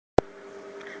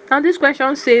Now this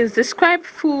question says describe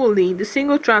fully the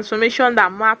single transformation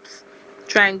that maps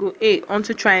triangle A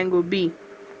onto triangle B.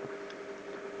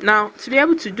 Now to be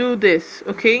able to do this,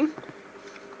 okay,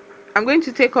 I'm going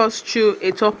to take us through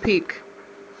a topic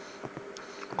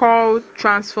called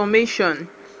transformation,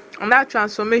 and that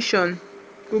transformation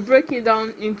will break it down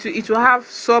into, it will have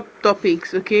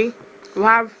subtopics. Okay, we'll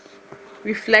have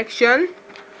reflection,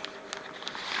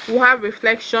 we'll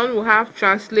have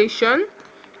translation,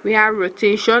 we have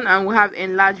rotation, and we have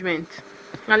enlargement.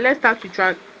 Now let's start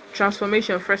with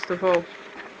transformation first of all,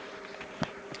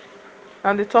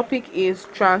 and the topic is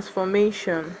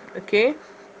transformation. Okay,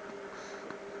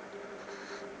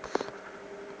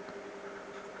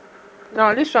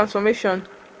 now this transformation,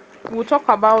 we'll talk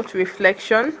about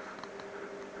reflection,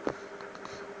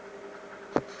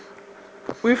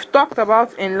 we've talked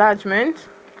about enlargement,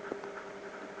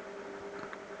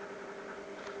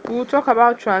 we'll talk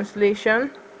about translation,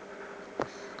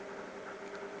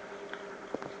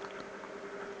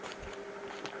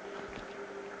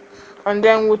 and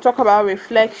then we'll talk about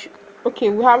reflection. Okay,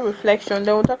 we have reflection,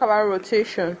 then we'll talk about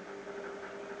rotation.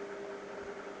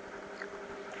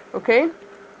 Okay,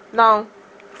 now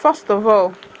first of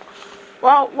all,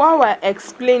 while we're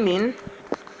explaining,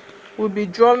 we'll be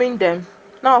drawing them.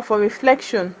 Now for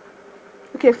reflection,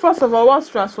 okay, first of all, what's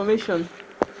transformation?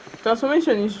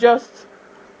 Transformation is just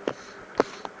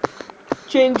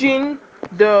changing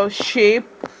the shape,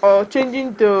 or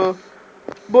changing the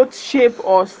both shape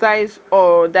or size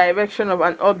or direction of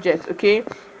an object. Okay,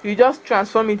 you just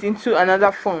transform it into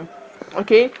another form.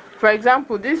 Okay, for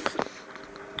example, this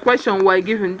question we're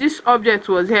given, this object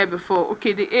was here before.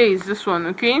 Okay, the A is this one.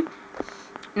 Okay,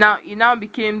 now it now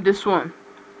became this one.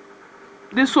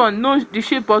 This one, no, the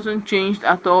shape wasn't changed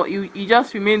at all, it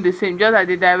just remained the same, just that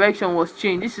the direction was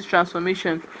changed. This is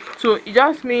transformation. So it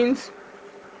just means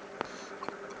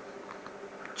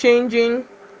changing.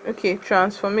 Okay,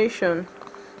 transformation,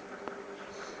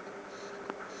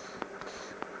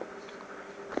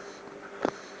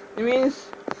 it means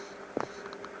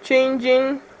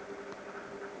changing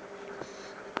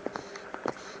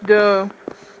the,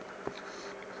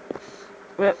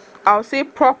 well, I'll say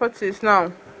properties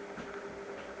now.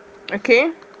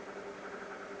 Okay,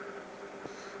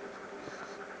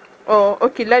 or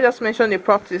okay, let's just mention the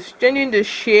properties. Changing the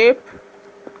shape,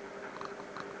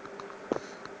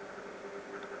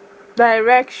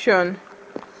 direction,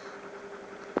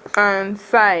 and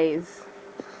size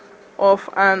of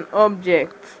an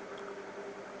object.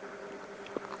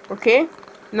 Okay,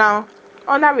 now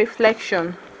under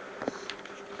reflection,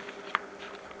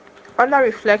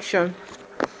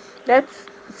 let's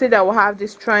say that we'll have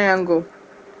this triangle.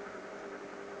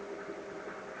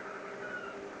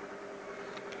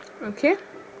 Okay,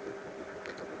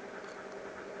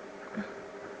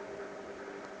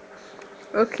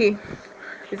 okay,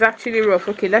 it's actually rough.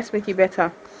 Okay, let's make it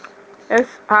better. Let's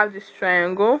have this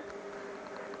triangle.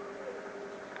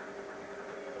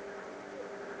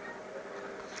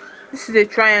 This is a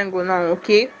triangle now.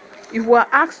 Okay, if we're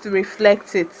asked to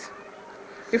reflect it,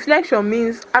 reflection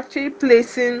means actually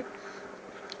placing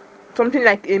something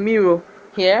like a mirror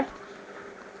here,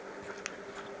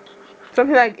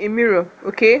 something like a mirror.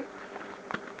 Okay,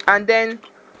 and then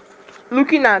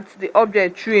looking at the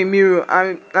object through a mirror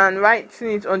and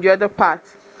writing it on the other part.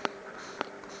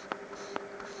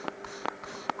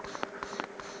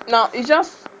 Now it's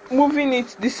just moving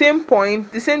it the same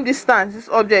point, the same distance this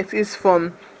object is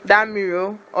from that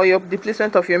mirror, or the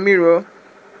placement of your mirror,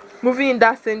 moving in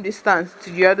that same distance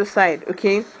to the other side.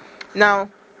 Okay, now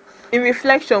in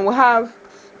reflection we have,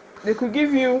 they could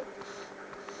give you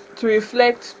to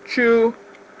reflect through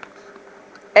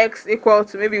x equal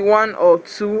to maybe 1 or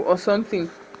 2 or something,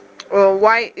 or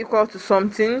y equal to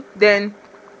something, then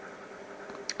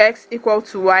x equal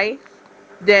to y,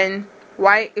 then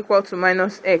y equal to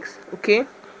minus x. Okay,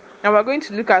 now we're going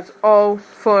to look at all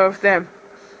 4 of them.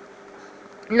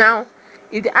 Now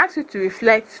if they ask you to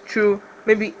reflect through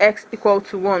maybe x equal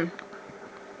to 1,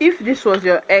 if this was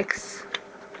your x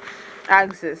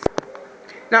axis,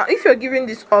 now if you're given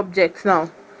this object,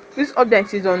 now this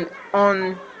object is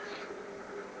on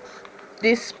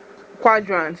this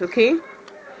quadrant. Okay,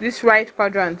 this right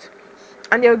quadrant,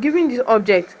 and you're giving this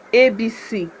object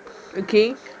ABC.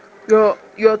 Okay,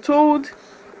 you're told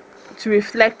to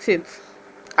reflect it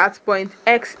at point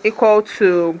x equal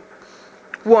to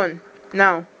 1.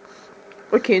 Now,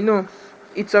 okay, no,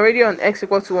 it's already on x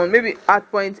equal to 1, maybe at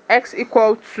point x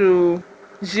equal to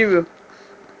 0.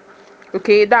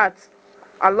 Okay, that's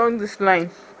along this line.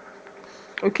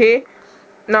 Okay,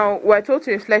 now we're told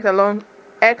to reflect along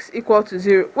x equal to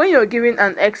 0. When you're given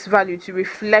an x value to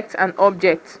reflect an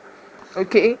object,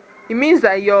 okay, it means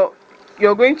that you're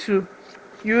going to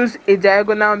use a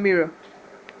diagonal mirror.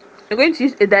 You're going to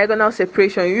use a diagonal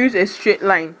separation. You use a straight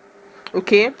line.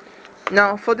 Okay,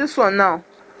 now for this one, now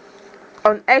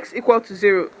on x equal to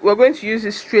 0, we're going to use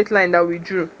this straight line that we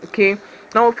drew. Okay,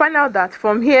 now we'll find out that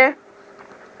from here,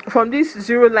 from this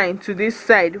 0 line to this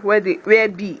side where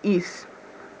b is,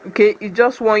 okay, it's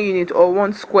just 1 unit or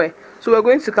 1 square. So we're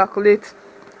going to calculate,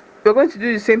 we're going to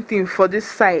do the same thing for this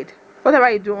side.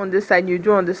 Whatever you do on this side, you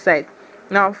do on this side.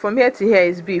 Now from here to here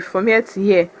is b, from here to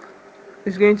here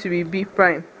is going to be b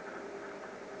prime.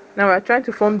 Now we're trying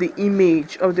to form the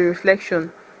image of the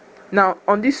reflection. Now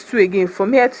on this 2 again,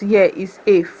 from here to here is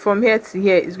a, from here to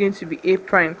here is going to be a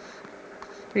prime.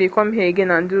 You come here again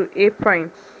and do a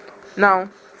prime. Now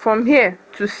from here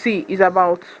to c is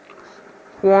about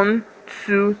 1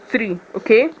 2 3.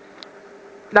 Okay,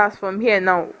 that's from here.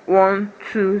 Now 1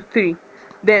 2 3.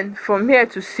 Then from here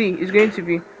to c is going to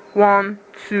be 1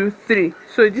 2 3.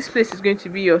 So this place is going to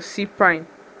be your c prime.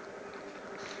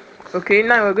 Okay,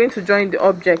 now we're going to join the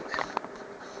object.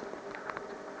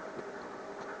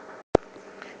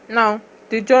 Now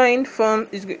the join form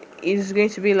is going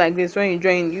to be like this. When you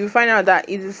join, you find out that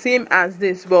it's the same as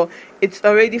this, but it's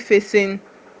already facing,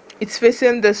 it's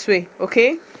facing this way.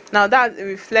 Okay, now that's a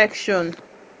reflection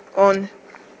on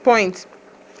point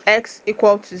x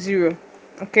equal to 0.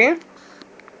 Okay,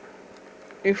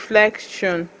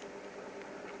 reflection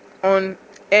on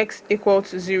x equal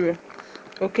to 0.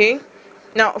 Okay,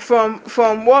 now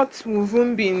from what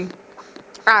we've been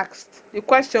asked, the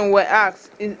question we're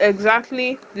asked is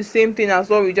exactly the same thing as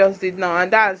what we just did now,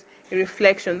 and that's a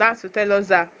reflection. That's to tell us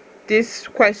that this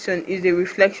question is a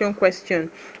reflection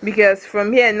question, because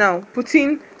from here now,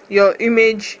 putting your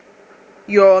image,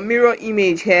 your mirror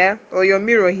image here, or your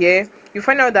mirror here, you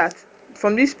find out that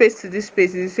from this space to this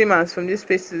space is the same as from this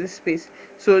space to this space.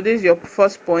 So this is your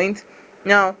first point.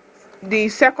 Now the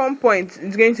second point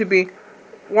is going to be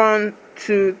 1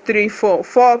 2 3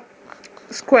 4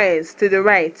 squares to the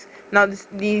right. Now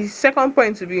the second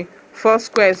point will be 4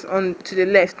 squares on to the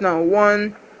left. Now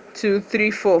 1 2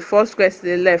 3 4 squares to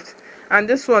the left, and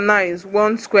this one now is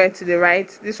 1 square to the right,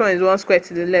 this one is 1 square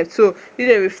to the left. So this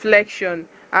is a reflection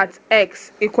at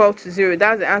x equal to 0.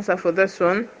 That's the answer for this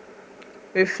one.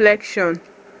 Reflection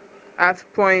at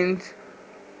point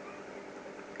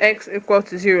x equal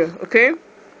to 0. Okay,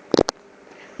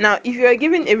 now if you are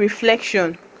given a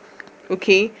reflection,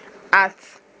 okay, at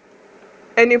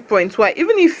any point y,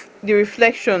 even if the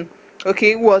reflection,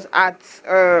 okay, was at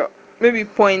maybe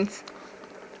point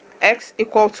x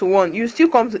equal to 1, you still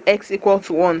come to x equal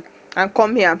to 1 and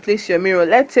come here and place your mirror.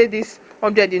 Let's say this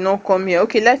object did not come here.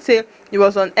 Okay, let's say it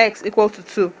was on x equal to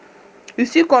 2. You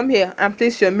still come here and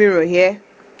place your mirror here.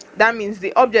 That means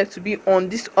the object will be on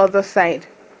this other side.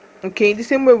 Okay, the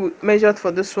same way we measured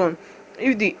for this one.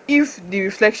 If the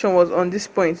reflection was on this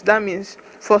point, that means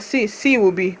for c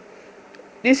will be,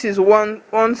 this is one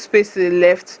space to the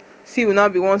left, c will now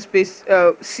be one space,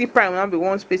 c prime will now be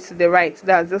one space to the right.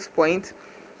 That's this point.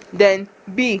 Then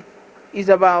b is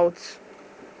about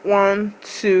 1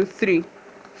 2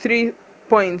 3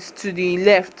 points to the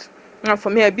left. Now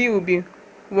from here b will be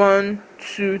 1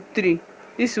 2 3.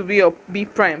 This will be your b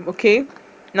prime. Okay,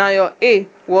 now your a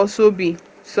will also be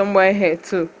somewhere here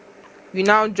too. We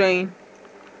now join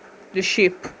the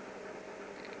shape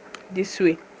this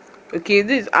way. Okay,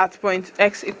 this is at point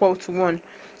x equal to 1.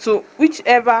 So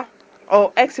whichever,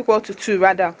 or x equal to 2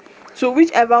 rather, so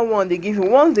whichever one they give you,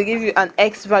 once they give you an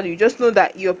x value, just know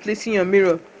that you're placing your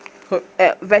mirror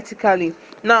vertically.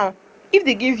 Now if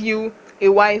they give you a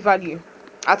y value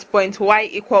at point y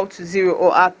equal to 0,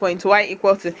 or at point y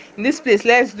equal to, in this place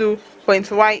let's do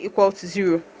point y equal to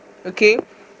 0. Okay,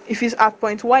 if it's at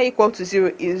point y equal to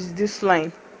 0, is this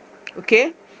line.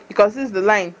 Okay, because this is the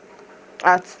line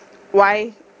at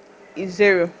y is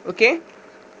 0. Okay,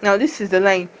 now this is the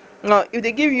line. Now if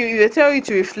they tell you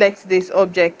to reflect this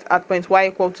object at point y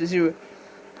equal to 0,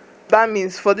 that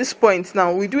means for this point,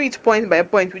 now we do it point by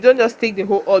point. We don't just take the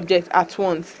whole object at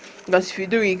once, because if you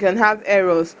do, you can have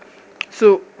errors.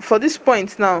 So for this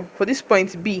point now, for this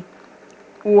point b,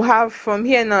 we'll have from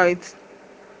here now it's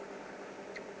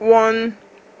 1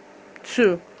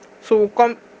 2. So we'll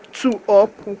come 2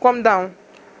 up, we'll come down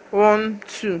 1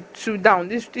 2 2 down.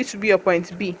 This will be your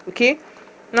point b. Okay,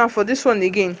 now for this one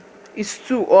again, it's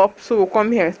 2 up, so we'll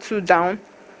come here 2 down.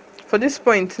 For this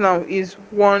point now is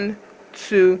 1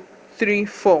 2 3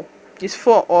 4. It's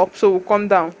 4 up, so we'll come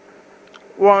down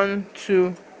 1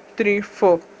 2 3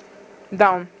 4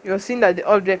 down. You're seeing that the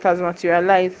object has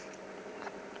materialized.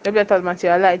 The object has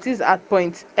materialized. This is at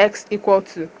point x equal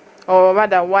to, or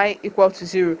rather y equal to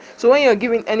 0. So when you're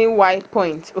given any y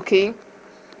point, okay,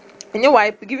 Any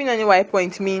y, giving any y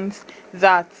point means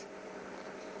that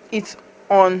it's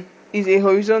on is a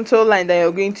horizontal line that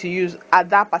you're going to use at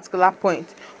that particular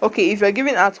point. Okay, if you're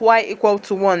given at y equal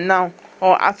to 1 now,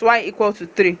 or at y equal to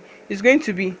 3, it's going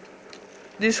to be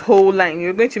this whole line.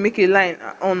 You're going to make a line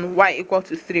on y equal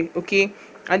to 3, okay,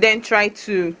 and then try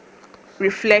to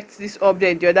reflect this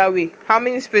object the other way. How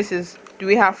many spaces do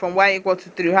we have from y equal to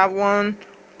 3? We have 1,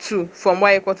 2 from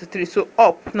y equal to 3. So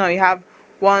up now you have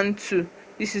 1, 2.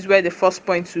 This is where the first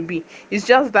point will be. It's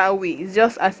just that way. It's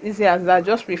just as easy as that.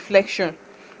 Just reflection.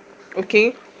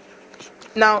 Okay.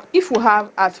 Now if we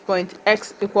have at point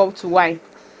x equal to y,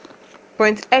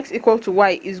 point x equal to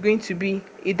y is going to be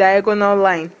a diagonal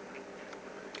line,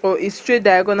 or a straight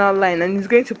diagonal line, and it's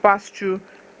going to pass through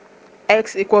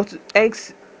x equal to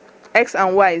x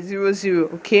and y 0, 0.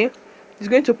 Okay, it's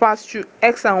going to pass through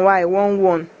x and y 1,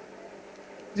 1.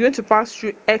 It's going to pass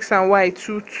through x and y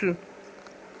 2, 2.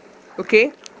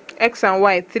 Okay, x and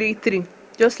y 3, 3.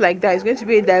 Just like that. It's going to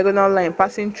be a diagonal line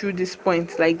passing through this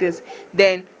point like this.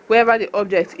 Then wherever the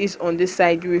object is on this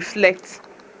side, you reflect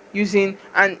using,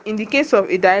 and in the case of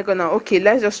a diagonal, okay,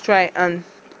 let's just try and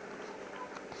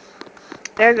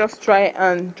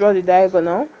draw the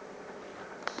diagonal.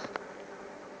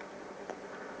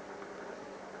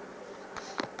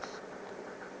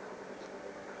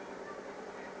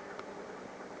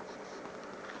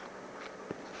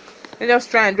 Let's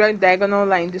just try and draw a diagonal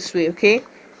line this way. Okay,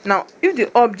 now if the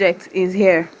object is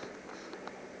here,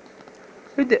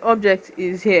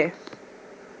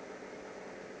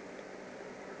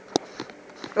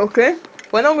 okay,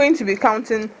 we're not going to be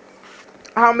counting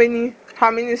how many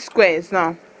squares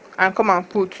now and come and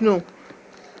put. No,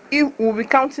 if we'll be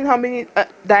counting how many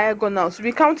diagonals.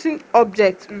 We'll be counting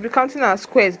objects, we'll be counting our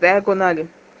squares diagonally,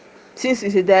 since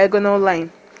it's a diagonal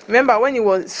line. Remember when it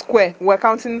was square, we're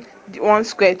counting the 1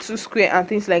 square, 2 square and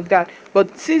things like that.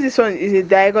 But since this one is a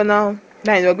diagonal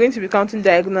line, we're going to be counting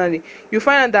diagonally. You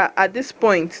find out that at this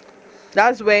point,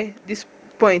 that's where this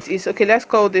point is. Okay, let's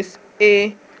call this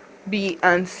A, B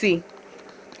and C.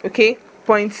 Okay,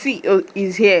 point C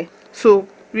is here, so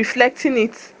reflecting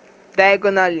it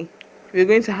diagonally, we're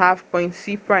going to have point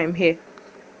C prime here.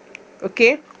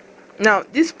 Okay, now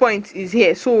this point is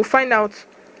here, so we'll find out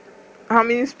how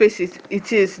many spaces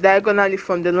it is diagonally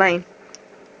from the line.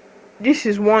 This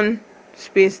is 1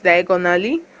 space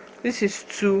diagonally, this is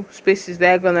 2 spaces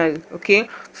diagonally. Okay,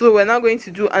 so we're now going to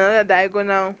do another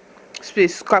diagonal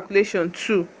space calculation.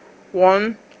 2,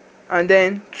 1 and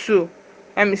then 2.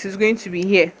 That means it's going to be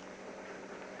here.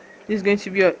 This is going to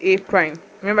be your A prime.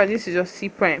 Remember, this is your C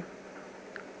prime.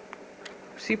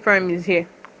 C prime is here.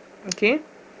 Okay,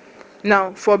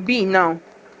 now for B, now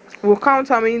we'll count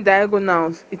how many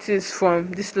diagonals it is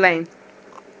from this line.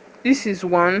 This is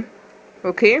 1.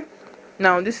 Okay,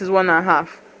 now this is 1.5,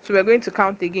 so we're going to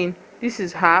count again. This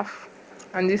is half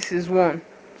and this is 1,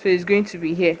 so it's going to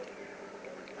be here.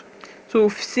 So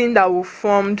we've seen that we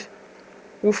formed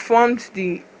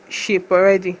the shape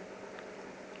already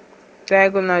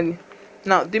diagonally.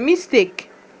 Now the mistake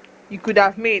you could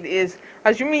have made is,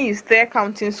 assuming you start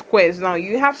counting squares, now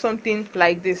you have something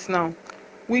like this now,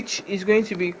 which is going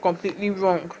to be completely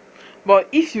wrong. But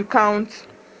if you count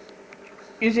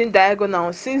using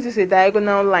diagonal, since it's a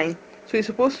diagonal line, so you're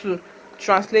supposed to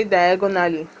translate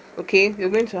diagonally. Okay, you're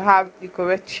going to have the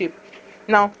correct shape.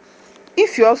 Now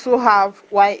if you also have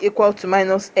y equal to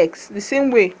minus x, the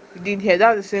same way you did here,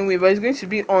 that's the same way, but it's going to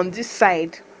be on this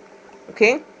side.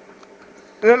 Okay,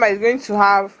 remember, it's going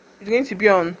to be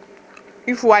on,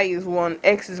 if y is 1,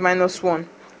 x is minus 1.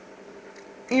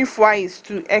 If y is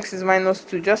 2, x is minus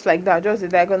 2. Just like that, just the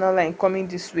diagonal line coming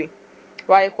this way.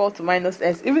 Y equal to minus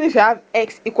x. Even if you have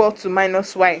x equal to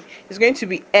minus y, it's going to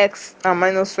be x and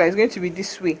minus y. It's going to be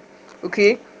this way.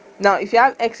 Okay, now if you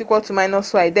have x equal to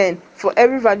minus y, then for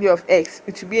every value of x,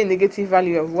 it will be a negative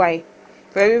value of y.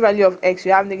 For every value of x,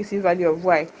 you have negative value of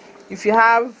y. If you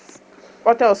have,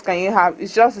 what else can you have?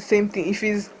 It's just the same thing. If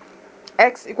it's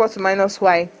x equal to minus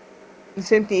y, the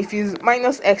same thing. If it's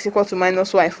minus x equal to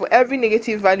minus y, for every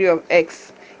negative value of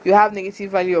x, you have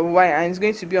negative value of y, and it's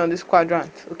going to be on this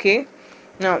quadrant. Okay,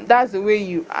 now that's the way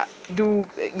you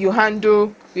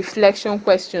handle reflection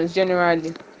questions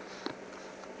generally.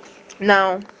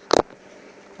 Now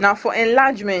for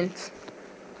enlargement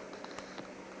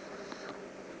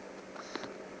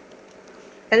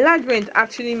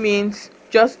actually means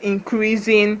just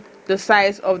increasing the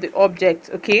size of the object.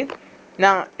 Okay,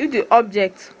 now if the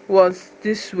object was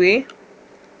this way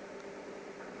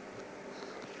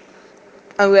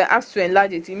and we're asked to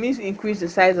enlarge it, it means increase the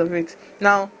size of it.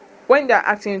 Now when they're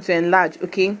asking you to enlarge,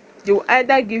 okay, they will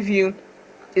either give you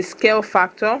a scale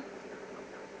factor,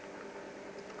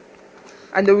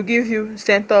 and they will give you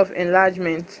center of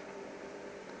enlargement.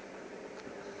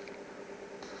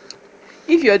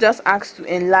 If you're just asked to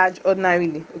enlarge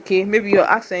ordinarily, okay, maybe you're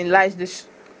asked to enlarge this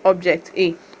object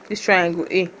A, this triangle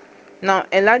A. Now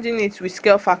enlarging it with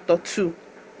scale factor 2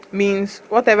 means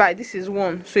whatever, this is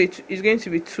 1, so it is going to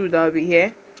be 2 that will be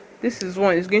here. This is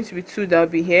 1, it's going to be 2 that will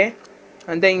be here,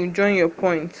 and then you join your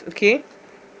point. Okay,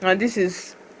 now this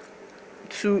is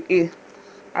 2A.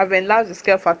 I've enlarged the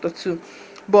scale factor 2.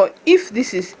 But if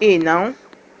this is A now,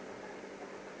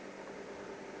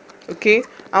 okay,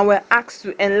 and we're asked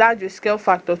to enlarge with scale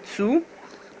factor 2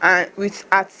 and with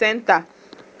at center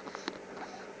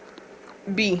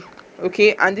B,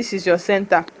 okay, and this is your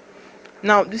center.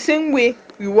 Now the same way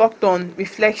we worked on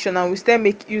reflection and we still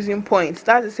make using points,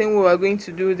 that's the same way we're going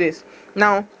to do this.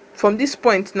 Now from this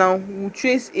point, now we'll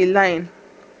trace a line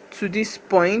to this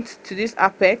point, to this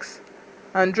apex,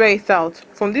 and draw it out.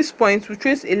 From this point we'll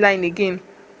trace a line again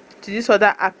to this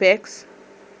other apex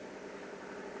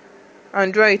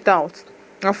and draw it out.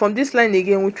 And from this line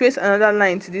again we'll trace another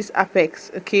line to this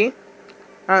apex, okay,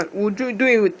 and we'll do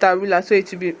it with the ruler so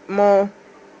it will be more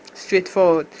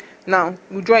straightforward. Now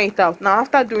we'll draw it out. Now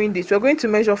after doing this, we're going to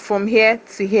measure from here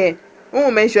to here. When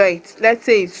we measure it, let's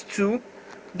say it's 2,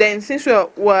 then since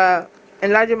we're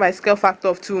enlarging by scale factor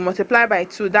of 2, multiply by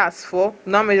 2, that's 4.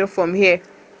 Now measure from here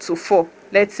to 4,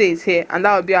 let's say it's here, and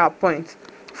that will be our point,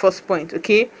 first point.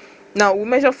 Okay, now we'll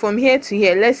measure from here to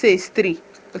here, let's say it's 3.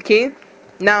 Okay,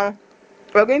 now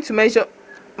we're going to measure,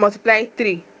 multiply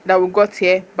 3 that we got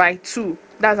here by 2,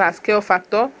 that's our scale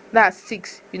factor, that's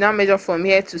 6. You now measure from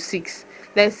here to 6,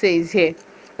 let's say it's here.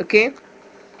 Okay,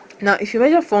 now if you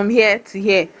measure from here to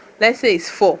here, let's say it's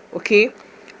 4. Okay,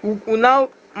 we'll now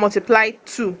multiply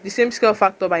 2, the same scale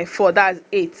factor, by 4, that's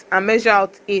 8, and measure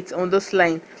out 8 on this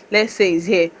line, let's say it's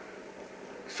here.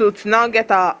 So to now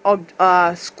get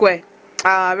our square,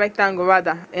 our rectangle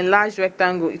rather, enlarged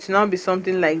rectangle, it will now be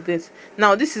something like this.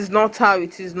 Now this is not how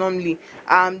it is normally.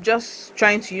 I'm just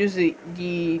trying to use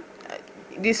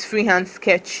this freehand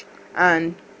sketch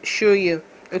and show you.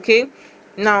 Okay,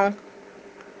 now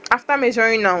after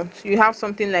measuring out, you have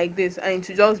something like this, and it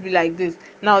will just be like this.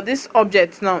 Now this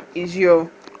object now is your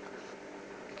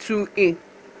 2A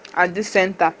at this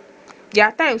center. There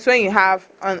are times when you have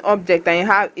an object and you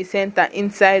have a center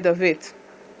inside of it.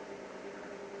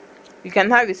 You can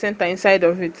have a center inside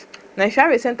of it. Now if you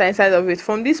have a center inside of it,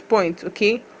 from this point,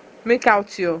 okay, make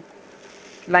out your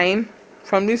line.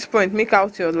 From this point, make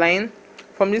out your line.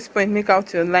 From this point, make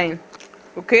out your line.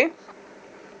 Okay,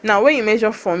 now when you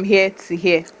measure from here to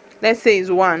here, let's say it's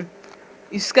 1,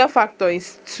 your scale factor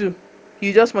is 2,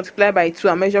 you just multiply by 2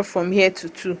 and measure from here to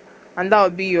 2, and that will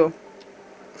be your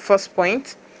first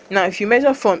point. Now if you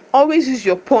measure from, always use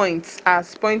your points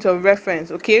as point of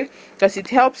reference, okay, because it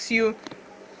helps you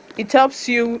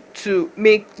to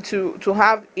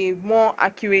have a more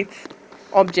accurate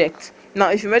object. Now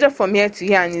if you measure from here to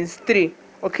here and it's 3,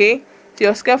 okay, so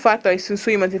your scale factor is 2,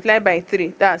 so you multiply by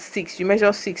 3, that's 6. You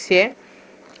measure 6 here.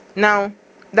 Now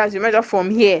that's, you measure from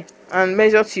here and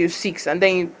measure to 6, and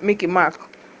then you make a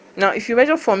mark. Now if you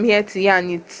measure from here to here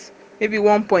and it's maybe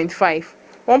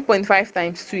 1.5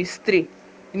 times 2 is 3.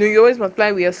 You always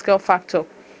multiply with your scale factor.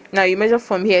 Now you measure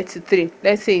from here to 3,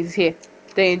 let's say it's here,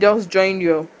 then you just join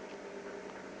your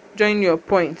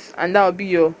points, and that will be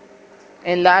your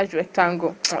enlarged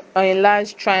rectangle, or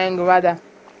enlarged triangle rather.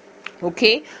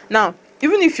 Okay, now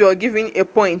even if you're given a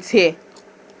point here,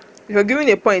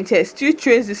 still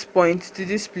trace this point to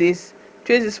this place,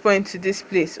 trace this point to this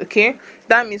place. Okay,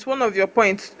 that means one of your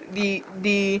points,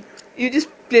 this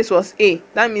place was A,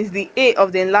 that means the A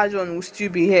of the enlarged one will still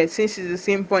be here since it's the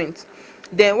same point.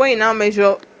 Then when you now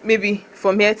measure maybe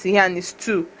from here to here and it's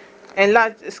 2,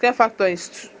 enlarged scale factor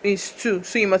is 2,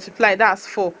 so you multiply, that's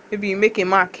 4. Maybe you make a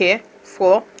mark here,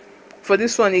 4. For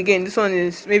this one again, this one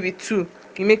is maybe 2,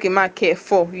 you make a mark here,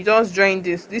 4. You just join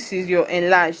this is your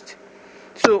enlarged.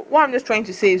 So what I'm just trying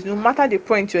to say is, no matter the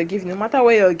point you're giving, no matter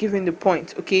where you're giving the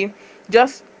point, okay,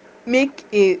 just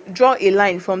draw a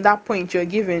line from that point you're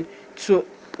giving to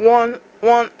one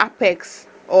apex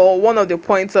or one of the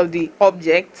points of the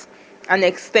object, and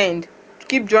extend.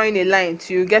 Keep drawing a line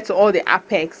till you get to all the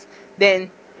apex.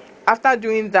 Then after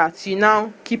doing that, you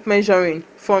now keep measuring.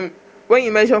 From when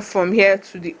you measure from here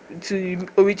to the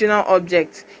original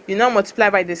object, you now multiply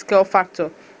by the scale factor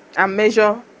and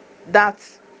measure that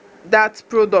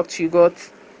product you got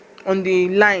on the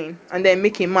line, and then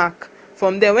make a mark.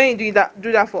 From there, when you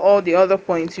do that for all the other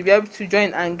points, you'll be able to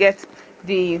join and get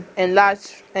the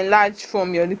enlarged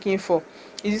form you're looking for.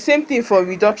 It's the same thing for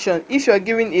reduction. If you're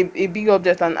given a big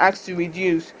object and asked to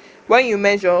reduce, when you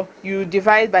measure, you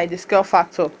divide by the scale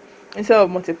factor. instead of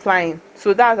multiplying.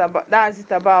 So that's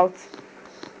it about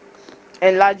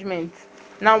enlargement.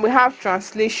 Now we have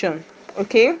translation.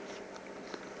 Okay,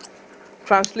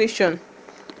 translation.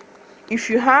 If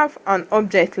you have an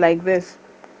object like this,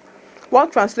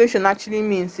 what translation actually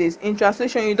means is, in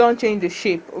translation you don't change the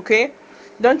shape. Okay,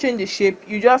 you don't change the shape,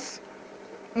 you just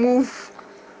move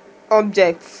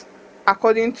objects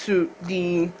according to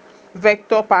the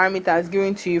vector parameters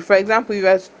given to you. For example, you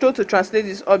are told to translate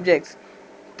these objects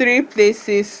 3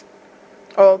 places,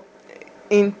 or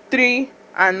in 3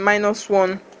 and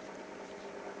 -1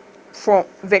 form,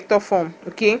 vector form.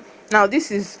 Okay, now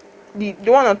this is the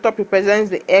one on top represents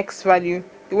the x value,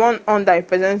 the one under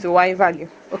represents the y value.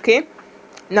 Okay,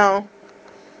 now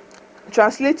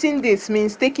translating this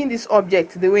means taking this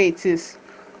object the way it is,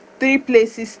 3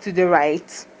 places to the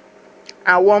right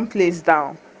and 1 place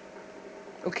down.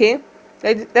 Okay,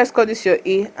 let's call this your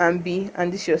A and B,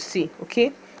 and this your C.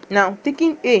 Okay, now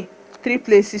taking A 3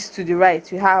 places to the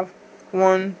right, you have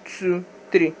 1 2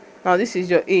 3. Now this is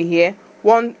your A here,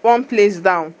 one place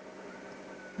down,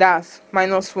 that's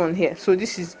 -1 here, so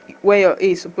this is where your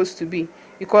A is supposed to be.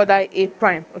 You call that A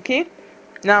prime. Okay,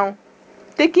 now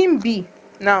taking B,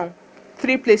 now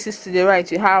 3 places to the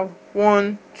right, you have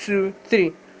 1 2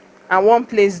 3, and 1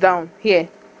 place down here,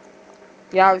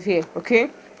 you have here. Okay,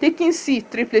 taking C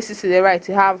 3 places to the right,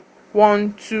 you have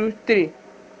 1 2 3,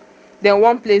 then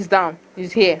 1 place down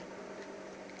is here.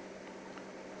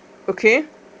 Okay,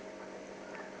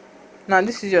 now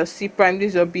this is your C prime, this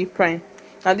is your B prime.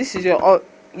 Now this is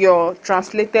your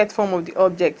translated form of the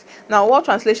object. Now what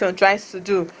translation tries to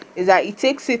do is that it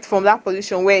takes it from that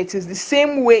position where it is the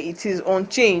same way it is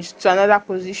unchanged to another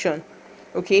position.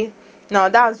 Okay, now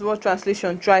that's what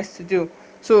translation tries to do.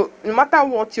 So no matter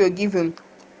what you're given,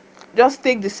 just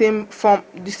take the same form,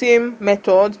 the same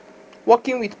method,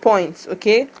 working with points.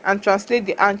 Okay, and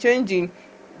translate and changing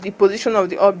the position of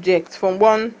the object from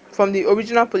the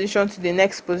original position to the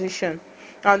next position.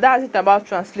 Now that's it about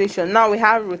translation. Now we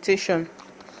have rotation.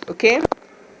 Okay,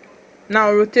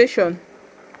 now rotation.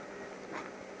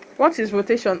 What is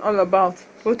rotation all about?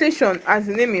 Rotation, as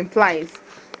the name implies,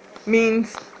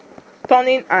 means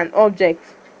turning an object,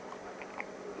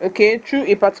 okay, through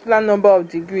a particular number of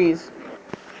degrees,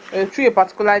 through a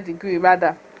particular degree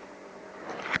rather.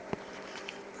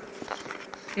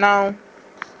 Now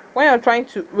when you're trying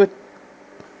to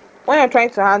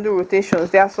handle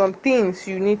rotations, there are some things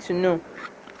you need to know.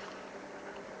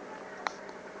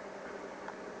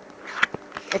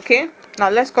 Okay, now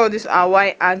let's call this our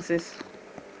y-axis,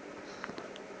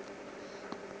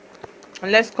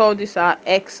 and let's call this our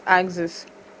x-axis,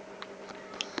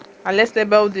 and let's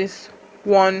label this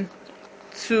 1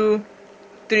 2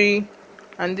 3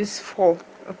 and this 4.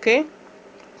 Okay,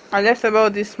 and let's label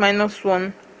this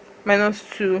 -1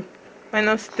 -2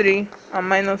 -3 and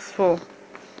 -4.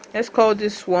 Let's call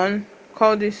this 1,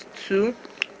 call this 2,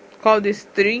 call this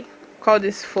 3, call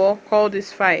this 4, call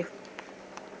this 5.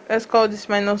 Let's call this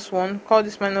 -1, call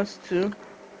this -2,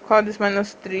 call this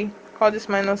 -3, call this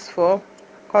 -4,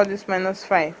 call this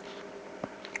 -5.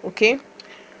 Okay,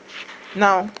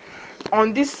 now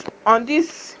on this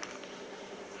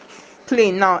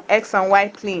plane, now x and y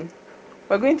plane,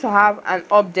 we're going to have an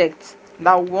object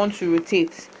that we want to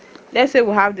rotate. Let's say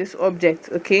we have this object.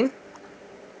 Okay,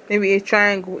 maybe a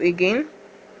triangle again.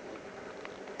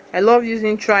 I love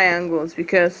using triangles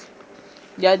because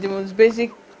they are the most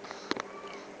basic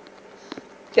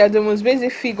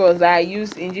figures that I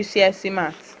use in GCSE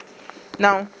maths.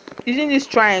 Now using this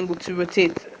triangle to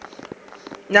rotate,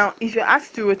 now if you're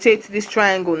asked to rotate this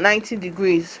triangle 90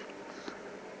 degrees,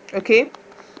 okay,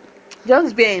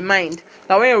 just bear in mind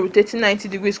that when you're rotating 90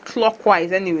 degrees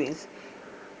clockwise anyways,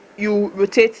 you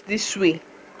rotate this way.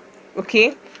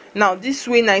 Okay, now this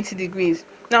way 90 degrees.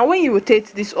 Now when you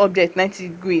rotate this object 90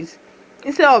 degrees,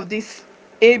 instead of this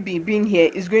AB being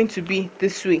here, is going to be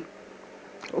this way.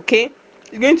 Okay,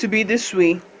 it's going to be this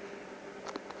way.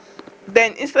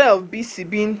 Then instead of BC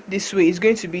being this way, it's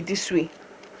going to be this way.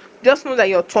 Just know that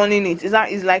you're turning it.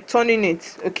 Is like turning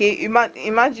it. Okay,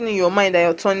 imagine in your mind that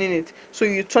you're turning it, so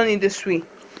you turn it this way.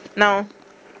 Now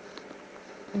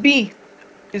B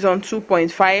is on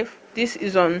 2.5, this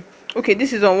is on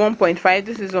 1.5,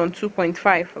 this is on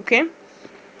 2.5. Okay,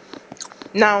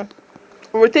 now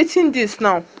rotating this,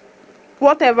 now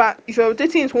whatever, if you're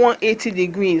rotating it 180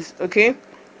 degrees, okay,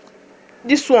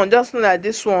 this one, just know that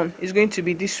this one is going to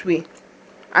be this way,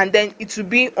 and then it will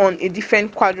be on a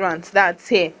different quadrant, that's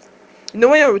here. You know,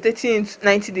 when you're rotating it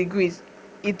 90 degrees,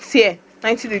 it's here.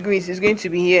 90 degrees is going to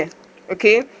be here.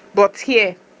 Okay, but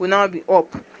here will now be up.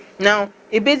 Now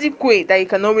a basic way that you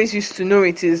can always use to know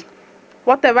it is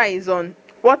whatever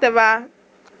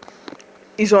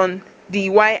is on the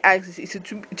y-axis, is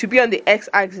to be on the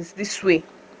x-axis this way.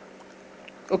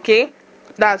 Okay,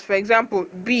 that's, for example,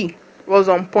 B was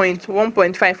on point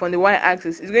 1.5 on the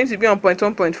y-axis, it's going to be on point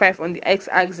 1.5 on the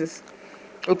x-axis.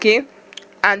 Okay,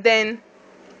 and then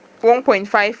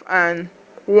 1.5 and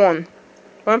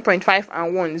 1.5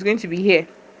 and 1 is going to be here.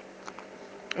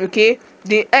 Okay,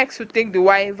 the x will take the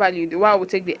y value, the y will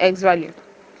take the x value.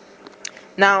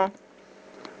 Now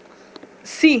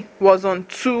C was on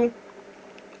 2,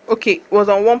 okay, was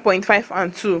on 1.5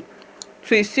 and 2,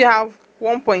 so you still have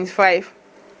 1.5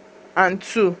 and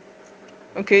 2.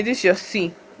 Okay, this is your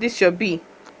C, this is your B.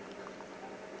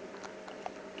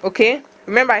 Okay,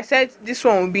 remember I said this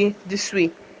one will be this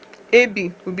way,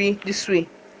 AB will be this way.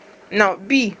 Now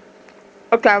B,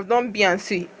 okay, I've done B and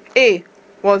C. A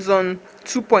was on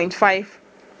 2.5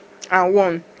 and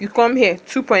 1, you come here,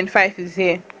 2.5 is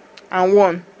here and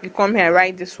 1, you come here,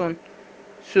 write this one.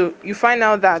 So you find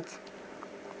out that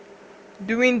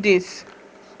doing this,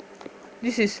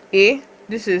 this is A,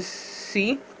 this is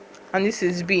C, and this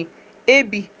is B.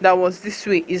 AB that was this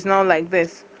way is now like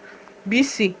this.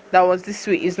 BC that was this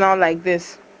way is now like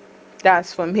this.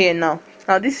 That's from here now.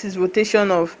 Now this is rotation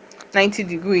of 90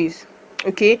 degrees.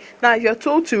 Okay, now if you're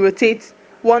told to rotate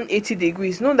 180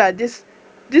 degrees, know that this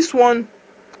one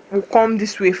will come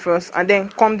this way first and then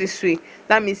come this way.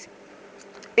 That means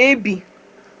AB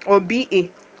or BA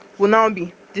will now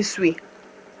be this way.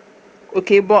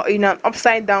 Okay, but in an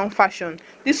upside down fashion.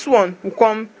 This one will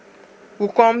come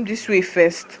this way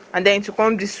first and then to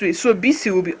come this way, so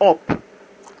BC will be up.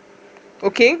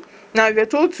 Okay, now if you're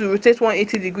told to rotate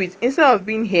 180 degrees, instead of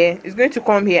being here, it's going to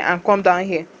come here and come down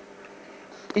here.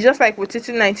 It's just like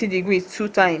rotating 90 degrees 2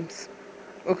 times.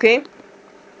 Okay,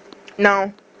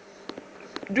 now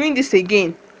doing this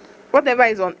again, whatever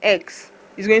is on X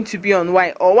is going to be on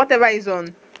Y, or whatever is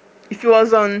on, if it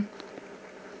was on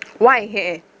Y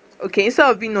here, okay, instead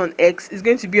of being on X, it's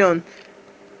going to be on,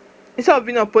 instead of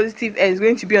being on positive X, it's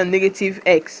going to be on negative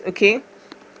X. Okay,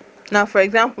 now for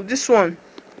example, this one,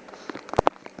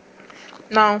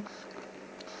 now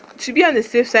to be on the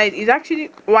safe side, it's actually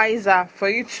wiser for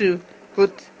you to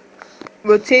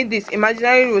rotate this,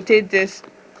 imaginarily rotate this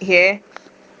here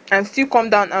and still come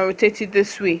down and rotate it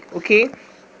this way. Okay,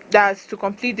 that's to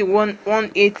complete the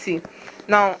 180.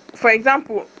 Now for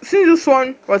example, since this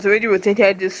one was already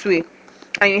rotated this way,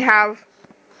 and you have,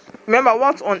 remember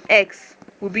what's on X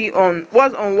will be on,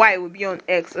 what's on Y will be on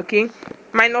X. Okay,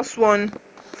 -1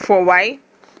 for Y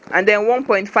and then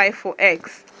 1.5 for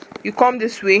X. You come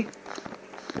this way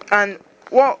and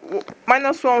what,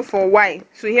 -1 for Y,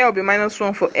 so here will be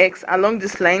 -1 for X along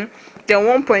this line, then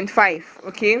 1.5.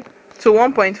 Okay, so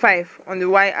 1.5 on the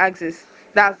Y axis,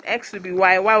 that's X will be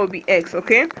Y, Y will be X.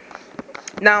 Okay,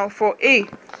 now for A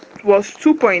was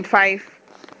 2.5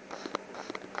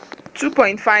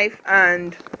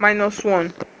 and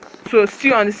 -1, so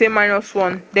still on the same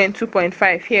 -1, then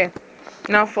 2.5 here.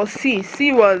 Now for C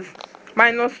was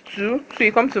 -2, so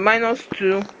you come to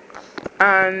 -2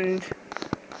 and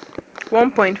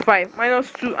 1.5,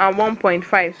 -2 and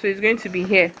 1.5, so it's going to be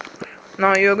here.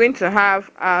 Now you're going to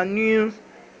have a new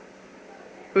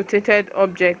rotated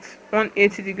object,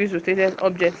 180 degrees rotated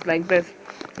object like this.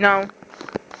 Now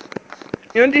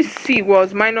you know this C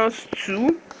was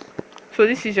 -2, so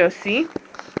this is your C.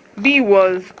 B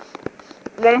was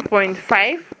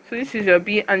 1.5, so this is your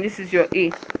B, and this is your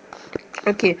A.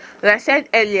 Okay, as I said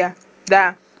earlier,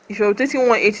 that if you're rotating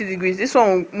 180 degrees, this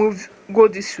one will go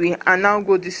this way and now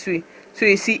go this way. So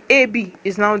you see AB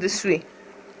is now this way.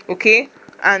 Okay,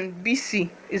 and BC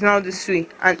is now this way,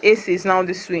 and AC is now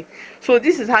this way. So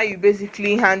this is how you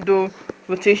basically handle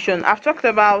rotation. I've talked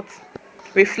about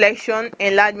reflection,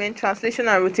 enlargement, translation,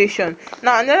 and rotation.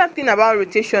 Now another thing about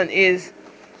rotation is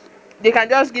they can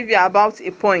just give you about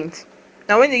a point.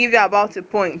 Now when they give you about a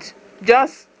point,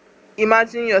 just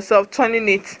imagine yourself turning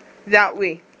it that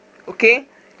way. Okay,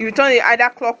 you turn it either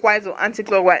clockwise or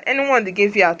anti-clockwise, anyone they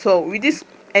give you at all. With this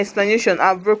explanation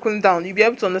I've broken down, you'll be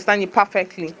able to understand it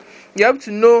perfectly. You're able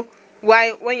to know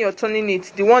why when you're turning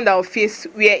it, the one that will face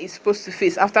where it's supposed to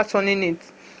face after turning it,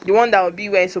 the one that will be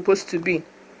where it's supposed to be.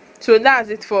 So that's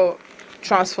it for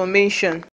transformation.